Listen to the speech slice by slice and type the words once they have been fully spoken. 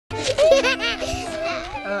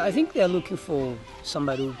I think they are looking for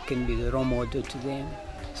somebody who can be the role model to them,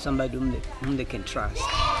 somebody whom they can trust.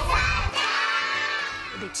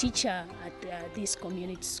 The teacher at this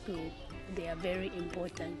community school, they are very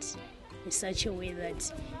important in such a way that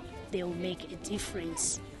they will make a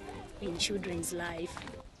difference in children's life.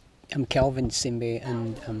 I'm Calvin Sambia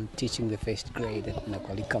and I'm teaching the first grade at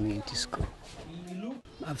Nakoli Community School.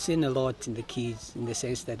 I've seen a lot in the kids in the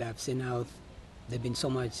sense that I've seen how they've been so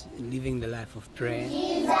much living the life of prayer. In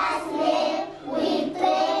Jesus' name we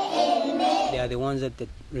pray, amen. They are the ones that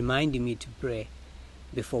reminding me to pray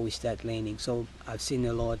before we start learning. So I've seen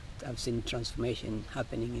a lot, I've seen transformation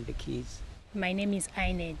happening in the kids. My name is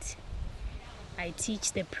Ainet. I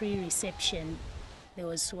teach the pre-reception. There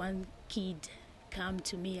was one kid come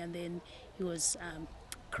to me and then he was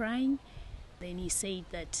crying. Then he said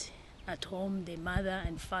that at home the mother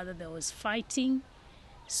and father, there was fighting.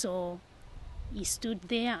 So he stood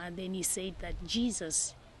there and then he said that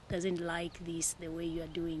Jesus doesn't like this, the way you are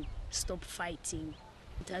doing. Stop fighting.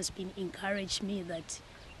 It has been encouraged me that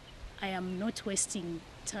I am not wasting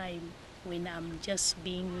time when I'm just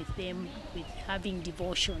being with them, with having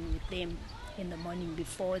devotion with them in the morning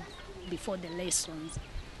before the lessons.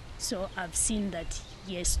 So I've seen that,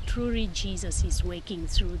 yes, truly Jesus is working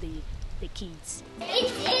through the kids.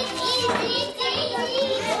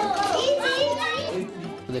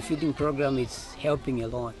 The feeding program is helping a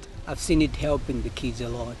lot. I've seen it helping the kids a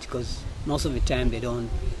lot because most of the time they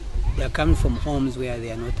are coming from homes where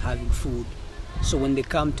they are not having food. So when they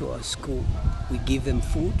come to our school, we give them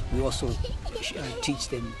food. We also teach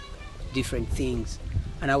them different things.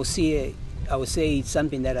 And I would say it's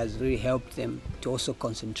something that has really helped them to also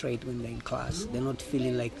concentrate when they're in class. They're not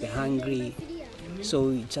feeling like they're hungry. So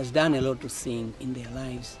it has done a lot of things in their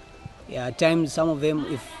lives. Yeah, at times some of them,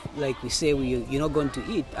 if like we say, you're not going to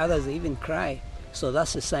eat, others even cry. So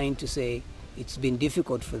that's a sign to say it's been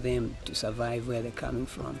difficult for them to survive where they're coming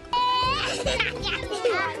from.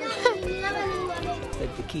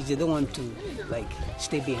 That the kids, they don't want to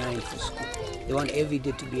stay behind for school. They want every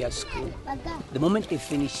day to be at school. The moment they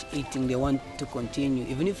finish eating, they want to continue.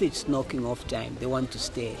 Even if it's knocking off time, they want to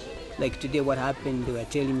stay. Like today, what happened, they were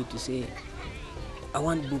telling me to say, I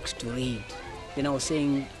want books to read. Then I was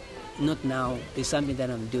saying, not now. There's something that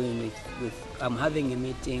I'm doing I'm having a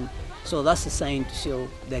meeting. So that's a sign to show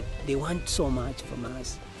that they want so much from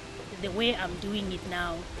us. The way I'm doing it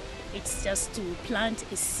now, it's just to plant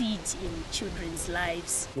a seed in children's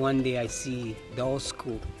lives. One day I see the whole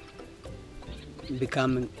school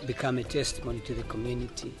become a testimony to the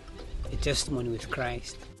community, a testimony with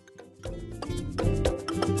Christ.